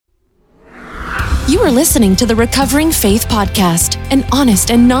You are listening to the Recovering Faith Podcast, an honest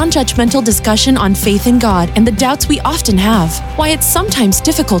and non-judgmental discussion on faith in God and the doubts we often have, why it's sometimes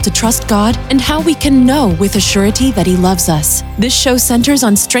difficult to trust God, and how we can know with a surety that He loves us. This show centers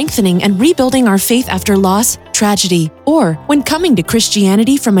on strengthening and rebuilding our faith after loss, tragedy, or when coming to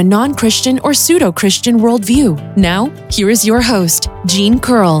Christianity from a non-Christian or pseudo-Christian worldview. Now, here is your host, Gene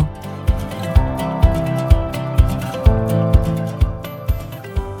Curl.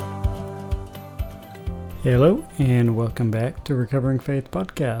 Hello, and welcome back to Recovering Faith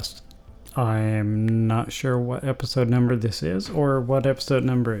Podcast. I am not sure what episode number this is or what episode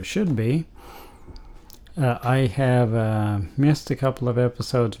number it should be. I have missed a couple of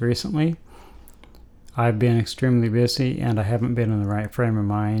episodes recently. I've been extremely busy and I haven't been in the right frame of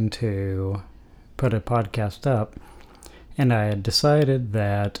mind to put a podcast up. And I had decided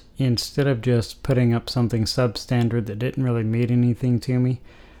that instead of just putting up something substandard that didn't really mean anything to me,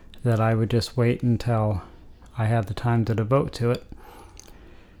 that I would just wait until I had the time to devote to it,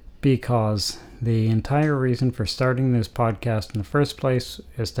 because the entire reason for starting this podcast in the first place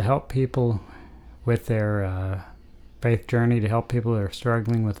is to help people with their faith journey, to help people who are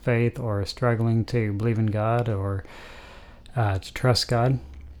struggling with faith or struggling to believe in God or to trust God.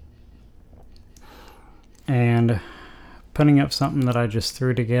 And putting up something that I just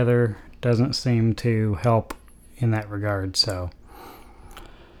threw together doesn't seem to help in that regard.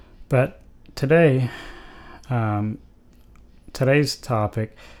 But today, today's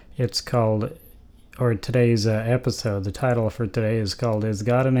topic, today's episode, the title for today is called, Is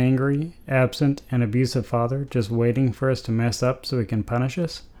God an angry, absent, and abusive father just waiting for us to mess up so He can punish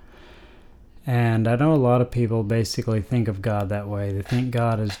us? And I know a lot of people basically think of God that way. They think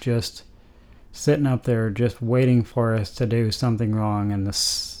God is just sitting up there just waiting for us to do something wrong, and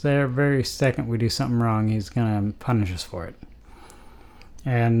the very second we do something wrong, He's going to punish us for it.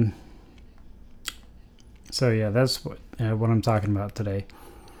 And so yeah, that's what I'm talking about today.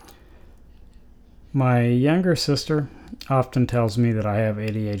 My younger sister often tells me that I have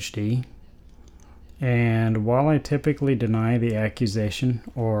ADHD, and while I typically deny the accusation,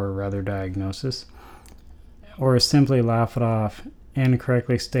 or rather diagnosis, or simply laugh it off and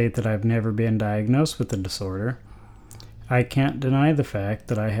correctly state that I've never been diagnosed with the disorder, I can't deny the fact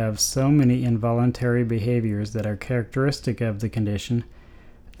that I have so many involuntary behaviors that are characteristic of the condition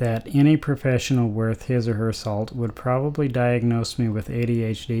that any professional worth his or her salt would probably diagnose me with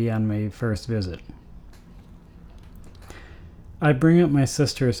ADHD on my first visit. I bring up my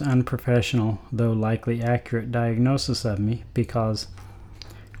sister's unprofessional, though likely accurate, diagnosis of me because,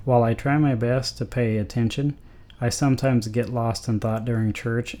 while I try my best to pay attention, I sometimes get lost in thought during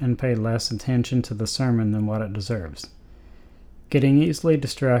church and pay less attention to the sermon than what it deserves. Getting easily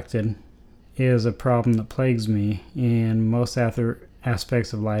distracted is a problem that plagues me in most other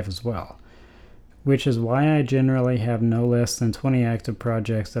aspects of life as well, which is why I generally have no less than 20 active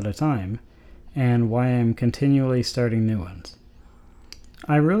projects at a time, and why I'm continually starting new ones.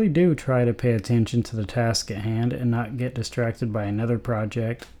 I really do try to pay attention to the task at hand and not get distracted by another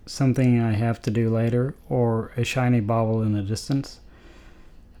project, something I have to do later, or a shiny bauble in the distance.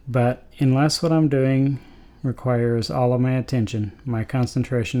 But unless what I'm doing requires all of my attention, my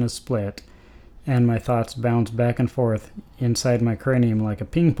concentration is split, and my thoughts bounce back and forth inside my cranium like a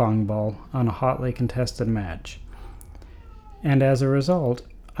ping pong ball on a hotly contested match. And as a result,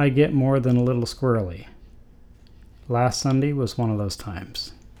 I get more than a little squirrely. Last Sunday was one of those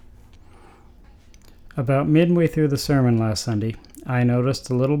times. About midway through the sermon last Sunday, I noticed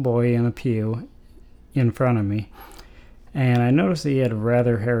a little boy in a pew in front of me, and I noticed he had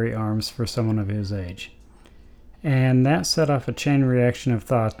rather hairy arms for someone of his age. And that set off a chain reaction of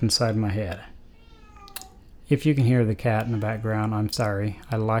thought inside my head. If you can hear the cat in the background, I'm sorry.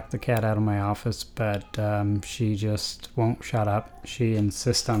 I locked the cat out of my office, but she just won't shut up. She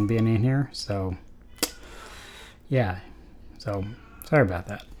insists on being in here, so yeah. So sorry about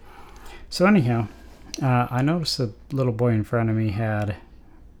that. So anyhow, I noticed the little boy in front of me had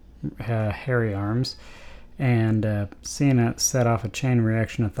hairy arms, and seeing it set off a chain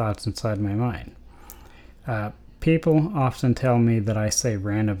reaction of thoughts inside my mind. People often tell me that I say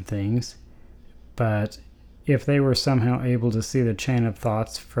random things, but if they were somehow able to see the chain of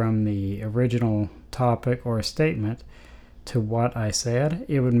thoughts from the original topic or statement to what I said,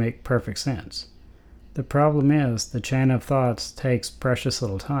 it would make perfect sense. The problem is, the chain of thoughts takes precious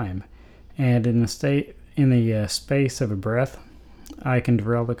little time, and in the space of a breath, I can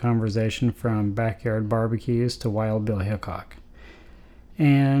derail the conversation from backyard barbecues to Wild Bill Hickok.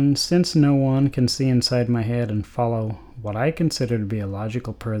 And since no one can see inside my head and follow what I consider to be a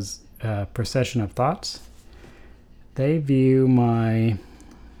logical procession of thoughts, they view my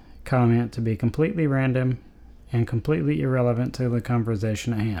comment to be completely random and completely irrelevant to the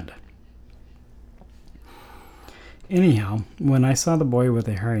conversation at hand. Anyhow, when I saw the boy with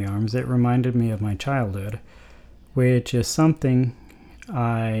the hairy arms, it reminded me of my childhood, which is something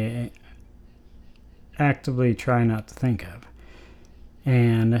I actively try not to think of.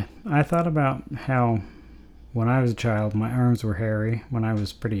 And I thought about how when I was a child, my arms were hairy when I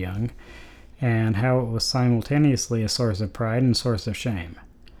was pretty young, and how it was simultaneously a source of pride and source of shame.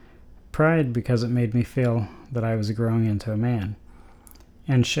 Pride because it made me feel that I was growing into a man,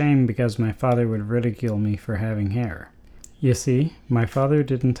 and shame because my father would ridicule me for having hair. You see, my father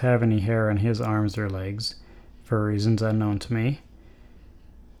didn't have any hair on his arms or legs, for reasons unknown to me,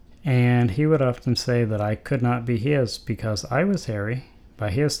 and he would often say that I could not be his because I was hairy, by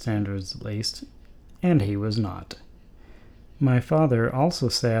his standards at least, and he was not. My father also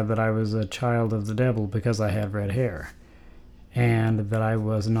said that I was a child of the devil because I had red hair, and that I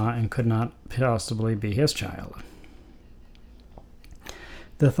was not and could not possibly be his child.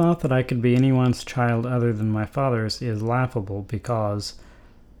 The thought that I could be anyone's child other than my father's is laughable because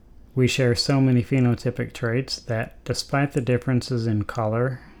we share so many phenotypic traits that, despite the differences in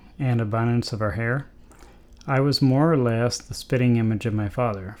color and abundance of our hair, I was more or less the spitting image of my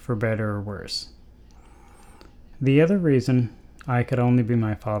father, for better or worse. The other reason I could only be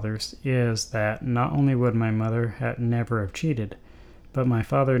my father's is that not only would my mother never have cheated, but my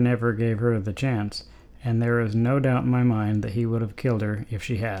father never gave her the chance, and there is no doubt in my mind that he would have killed her if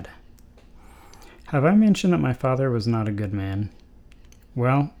she had. Have I mentioned that my father was not a good man?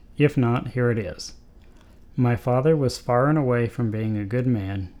 Well, if not, here it is. My father was far and away from being a good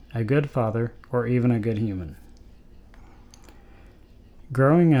man, a good father, or even a good human.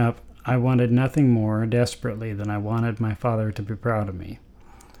 Growing up, I wanted nothing more desperately than I wanted my father to be proud of me.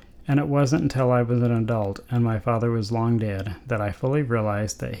 And it wasn't until I was an adult and my father was long dead that I fully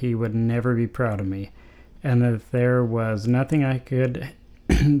realized that he would never be proud of me, and that there was nothing nothing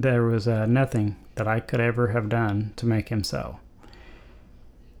that I could ever have done to make him so.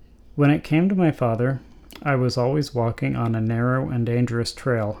 When it came to my father, I was always walking on a narrow and dangerous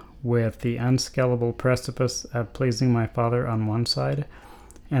trail with the unscalable precipice of pleasing my father on one side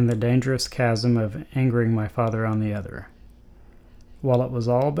and the dangerous chasm of angering my father on the other. While it was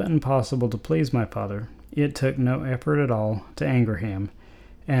all but impossible to please my father, it took no effort at all to anger him,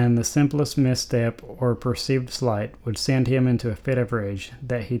 and the simplest misstep or perceived slight would send him into a fit of rage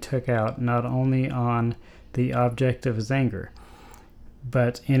that he took out not only on the object of his anger,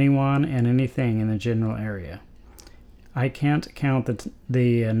 but anyone and anything in the general area. I can't count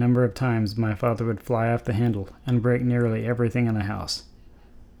the number of times my father would fly off the handle and break nearly everything in the house,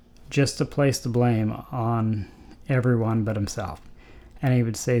 just to place the blame on everyone but himself. And he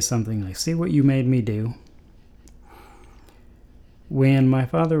would say something like, "See what you made me do?" When my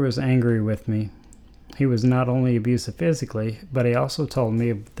father was angry with me, he was not only abusive physically, but he also told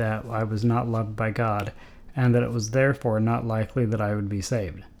me that I was not loved by God, and that it was therefore not likely that I would be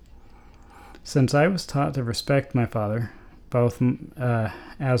saved. Since I was taught to respect my father, both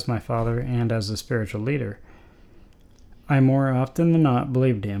as my father and as a spiritual leader, I more often than not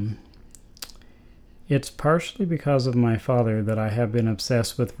believed him. It's partially because of my father that I have been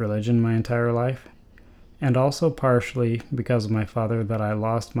obsessed with religion my entire life, and also partially because of my father that I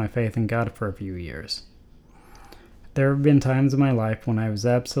lost my faith in God for a few years. There have been times in my life when I was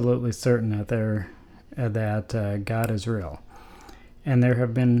absolutely certain that God is real, and there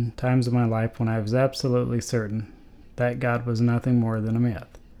have been times in my life when I was absolutely certain that God was nothing more than a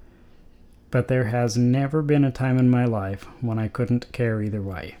myth. But there has never been a time in my life when I couldn't care either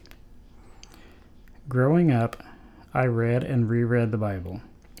way. Growing up, I read and reread the Bible,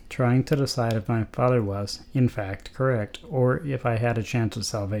 trying to decide if my father was, in fact, correct, or if I had a chance at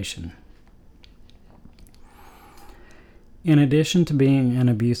salvation. In addition to being an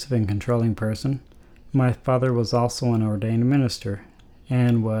abusive and controlling person, my father was also an ordained minister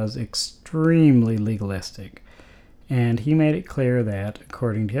and was extremely legalistic, and he made it clear that,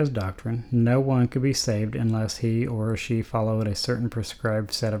 according to his doctrine, no one could be saved unless he or she followed a certain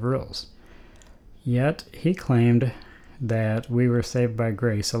prescribed set of rules. Yet he claimed that we were saved by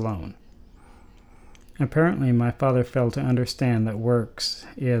grace alone. Apparently, my father failed to understand that works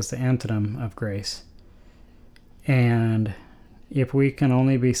is the antonym of grace, and if we can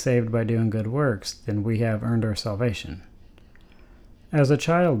only be saved by doing good works, then we have earned our salvation. As a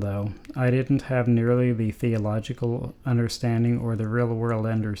child, though, I didn't have nearly the theological understanding or the real-world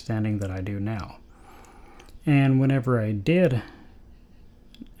understanding that I do now. And whenever I didn't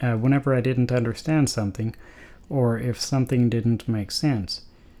understand something, or if something didn't make sense,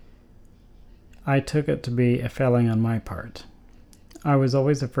 I took it to be a failing on my part. I was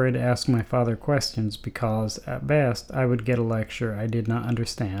always afraid to ask my father questions because, at best, I would get a lecture I did not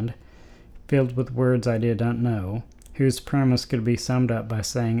understand, filled with words I did not know, whose premise could be summed up by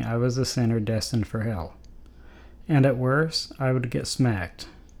saying I was a sinner destined for hell. And at worst, I would get smacked,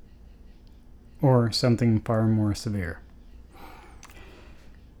 or something far more severe.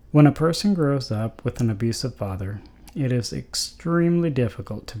 When a person grows up with an abusive father, it is extremely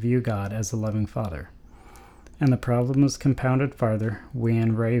difficult to view God as a loving father. And the problem is compounded farther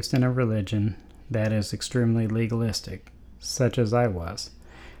when raised in a religion that is extremely legalistic, such as I was,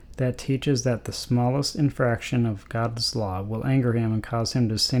 that teaches that the smallest infraction of God's law will anger him and cause him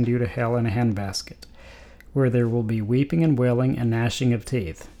to send you to hell in a handbasket, where there will be weeping and wailing and gnashing of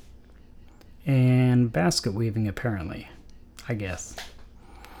teeth. And basket weaving, apparently, I guess.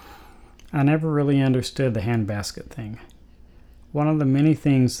 I never really understood the handbasket thing. One of the many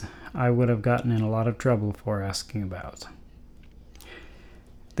things I would have gotten in a lot of trouble for asking about.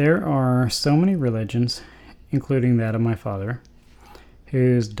 There are so many religions, including that of my father,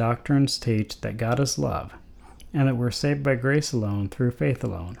 whose doctrines teach that God is love, and that we're saved by grace alone through faith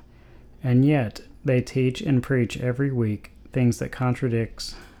alone, and yet they teach and preach every week things that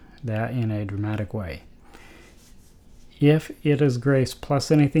contradicts that in a dramatic way. If it is grace plus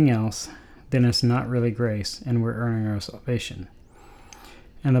anything else, then it's not really grace, and we're earning our salvation.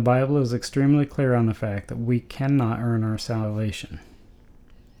 And the Bible is extremely clear on the fact that we cannot earn our salvation.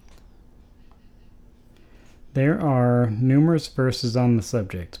 There are numerous verses on the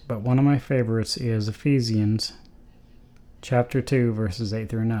subject, but one of my favorites is Ephesians chapter 2, verses 8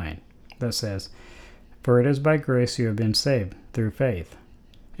 through 9, that says, "For it is by grace you have been saved, through faith.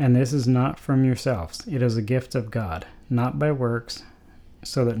 And this is not from yourselves, it is a gift of God, not by works,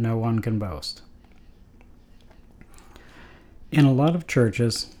 so that no one can boast." In a lot of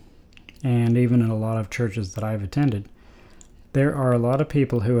churches, and even in a lot of churches that I've attended, there are a lot of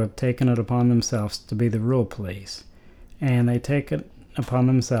people who have taken it upon themselves to be the rule police, and they take it upon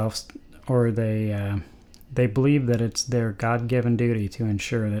themselves, or they believe that it's their God-given duty to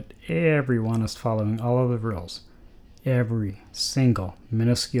ensure that everyone is following all of the rules, every single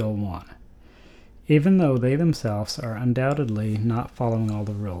minuscule one, even though they themselves are undoubtedly not following all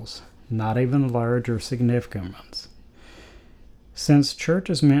the rules, not even the large or significant ones. Since church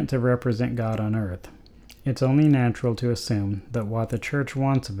is meant to represent God on earth, it's only natural to assume that what the church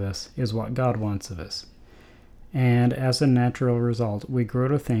wants of us is what God wants of us. And as a natural result, we grow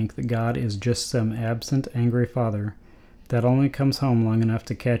to think that God is just some absent, angry father that only comes home long enough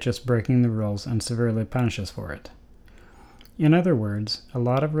to catch us breaking the rules and severely punish us for it. In other words, a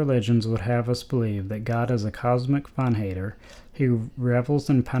lot of religions would have us believe that God is a cosmic fun-hater who revels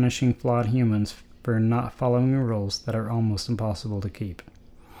in punishing flawed humans for not following rules that are almost impossible to keep.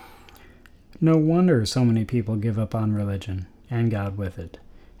 No wonder so many people give up on religion, and God with it,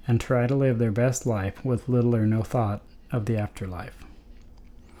 and try to live their best life with little or no thought of the afterlife.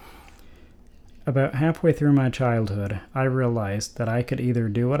 About halfway through my childhood, I realized that I could either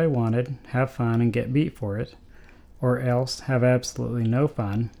do what I wanted, have fun, and get beat for it, or else have absolutely no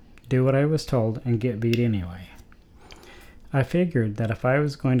fun, do what I was told, and get beat anyway. I figured that if I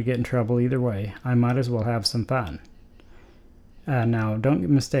was going to get in trouble either way, I might as well have some fun. Now, don't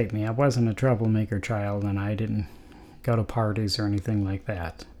mistake me, I wasn't a troublemaker child, and I didn't go to parties or anything like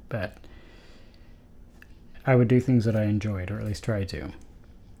that, but I would do things that I enjoyed, or at least try to.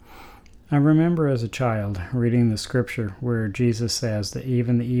 I remember as a child reading the scripture where Jesus says that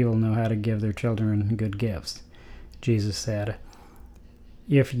even the evil know how to give their children good gifts. Jesus said,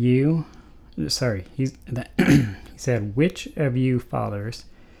 he said, "Which of you fathers,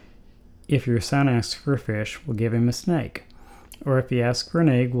 if your son asks for a fish, will give him a snake? Or if he asks for an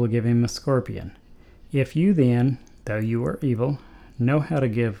egg, will give him a scorpion? If you then, though you are evil, know how to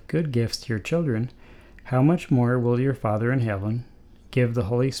give good gifts to your children, how much more will your Father in heaven give the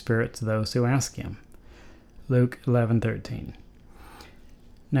Holy Spirit to those who ask him?" Luke 11:13.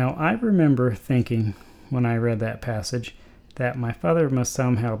 Now, I remember thinking when I read that passage that my father must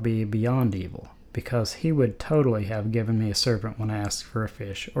somehow be beyond evil, because he would totally have given me a serpent when I asked for a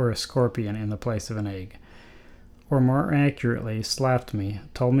fish, or a scorpion in the place of an egg. Or more accurately, slapped me,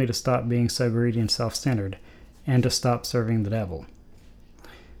 told me to stop being so greedy and self-centered, and to stop serving the devil.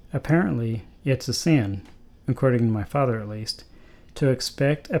 Apparently, it's a sin, according to my father at least, to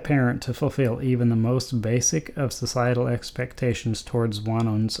expect a parent to fulfill even the most basic of societal expectations towards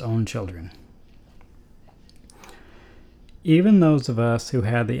one's own children. Even those of us who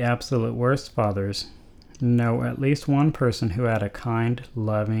had the absolute worst fathers know at least one person who had a kind,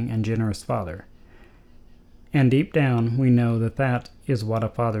 loving, and generous father. And deep down, we know that that is what a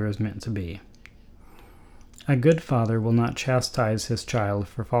father is meant to be. A good father will not chastise his child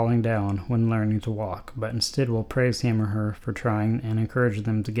for falling down when learning to walk, but instead will praise him or her for trying and encourage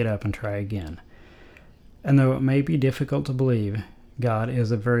them to get up and try again. And though it may be difficult to believe, God is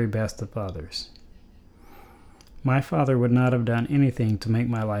the very best of fathers. My father would not have done anything to make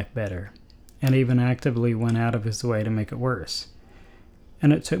my life better, and even actively went out of his way to make it worse.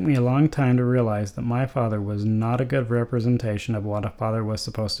 And it took me a long time to realize that my father was not a good representation of what a father was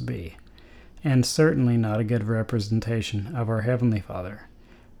supposed to be, and certainly not a good representation of our Heavenly Father.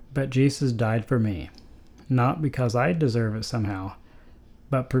 But Jesus died for me, not because I deserve it somehow,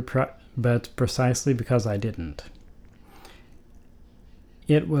 but precisely because I didn't.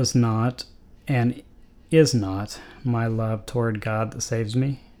 It was not, and is not, my love toward God that saves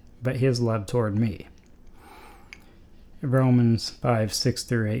me, but His love toward me. Romans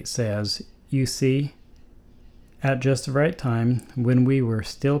 5:6-8 says, "You see, at just the right time, when we were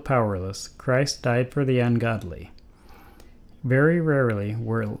still powerless, Christ died for the ungodly." Very rarely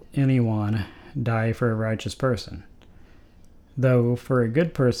will anyone die for a righteous person, though for a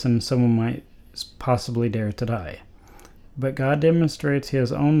good person someone might possibly dare to die. But God demonstrates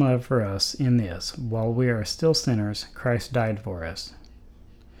His own love for us in this: while we are still sinners, Christ died for us.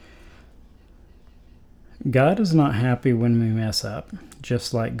 God is not happy when we mess up,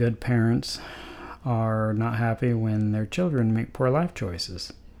 just like good parents are not happy when their children make poor life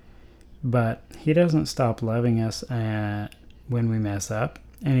choices. But He doesn't stop loving us when we mess up,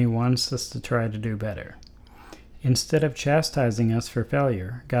 and He wants us to try to do better. Instead of chastising us for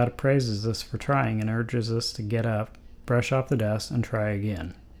failure, God praises us for trying and urges us to get up, brush off the dust, and try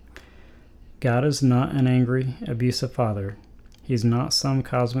again. God is not an angry, abusive father. He's not some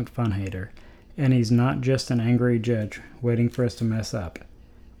cosmic fun hater, and He's not just an angry judge waiting for us to mess up,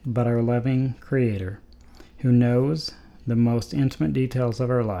 but our loving Creator, who knows the most intimate details of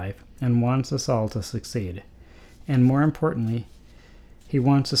our life and wants us all to succeed. And more importantly, He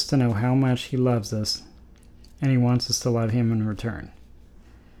wants us to know how much He loves us, and He wants us to love Him in return.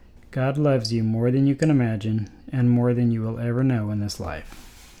 God loves you more than you can imagine, and more than you will ever know in this life.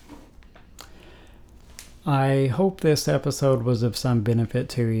 I hope this episode was of some benefit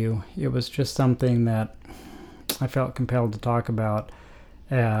to you. It was just something that I felt compelled to talk about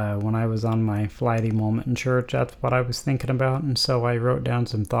when I was on my flighty moment in church. That's what I was thinking about, and so I wrote down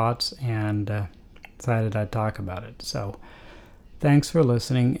some thoughts and decided I'd talk about it. So thanks for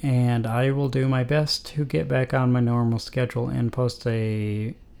listening, and I will do my best to get back on my normal schedule and post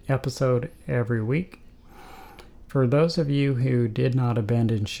a episode every week. For those of you who did not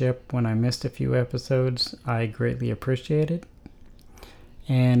abandon ship when I missed a few episodes, I greatly appreciate it.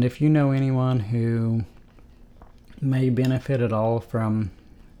 And if you know anyone who may benefit at all from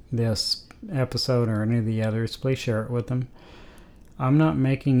this episode or any of the others, please share it with them. I'm not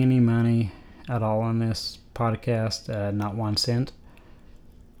making any money at all on this podcast, not 1 cent.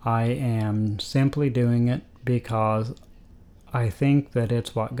 I am simply doing it because I think that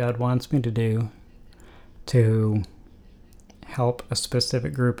it's what God wants me to do, to help a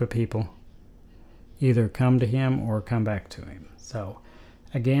specific group of people either come to Him or come back to Him. So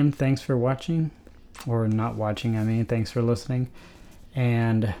again, thanks for watching, or not watching, thanks for listening,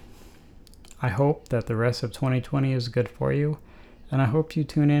 and I hope that the rest of 2020 is good for you, and I hope you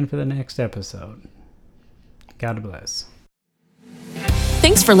tune in for the next episode. God bless.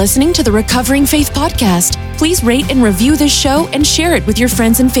 Thanks for listening to the Recovering Faith Podcast. Please rate and review this show and share it with your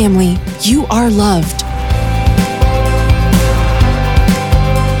friends and family. You are loved.